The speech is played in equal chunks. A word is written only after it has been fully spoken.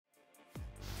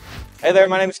Hey there,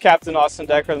 my name is Captain Austin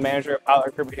Decker, the manager of pilot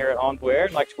recruitment here at Envoy Air.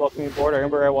 I'd like to welcome you aboard our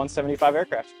Embraer 175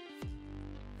 aircraft.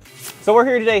 So we're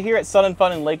here today here at Sun and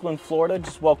Fun in Lakeland, Florida,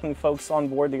 just welcoming folks on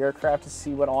board the aircraft to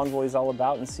see what Envoy is all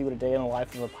about and see what a day in the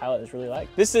life of a pilot is really like.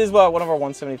 This is one of our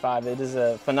 175. It is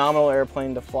a phenomenal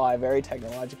airplane to fly, very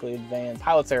technologically advanced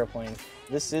pilot's airplane.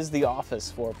 This is the office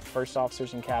for first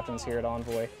officers and captains here at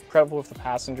Envoy. Incredible with the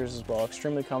passengers as well,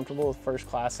 extremely comfortable with first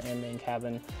class and main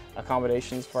cabin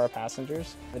accommodations for our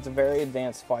passengers. It's a very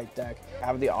advanced flight deck.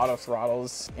 Have the auto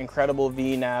throttles, incredible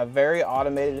VNAV, very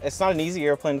automated. It's not an easy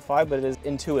airplane to fly, but it is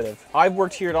intuitive. I've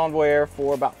worked here at Envoy Air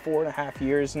for about 4.5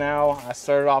 years now. I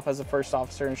started off as a first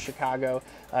officer in Chicago,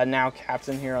 now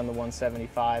captain here on the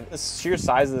 175. The sheer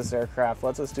size of this aircraft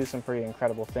lets us do some pretty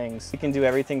incredible things. We can do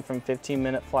everything from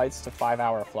 15-minute flights to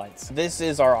 5-hour flights. This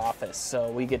is our office, so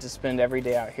we get to spend every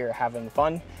day out here having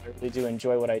fun. I really do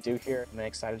enjoy what I do here. I'm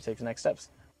excited to take the next steps.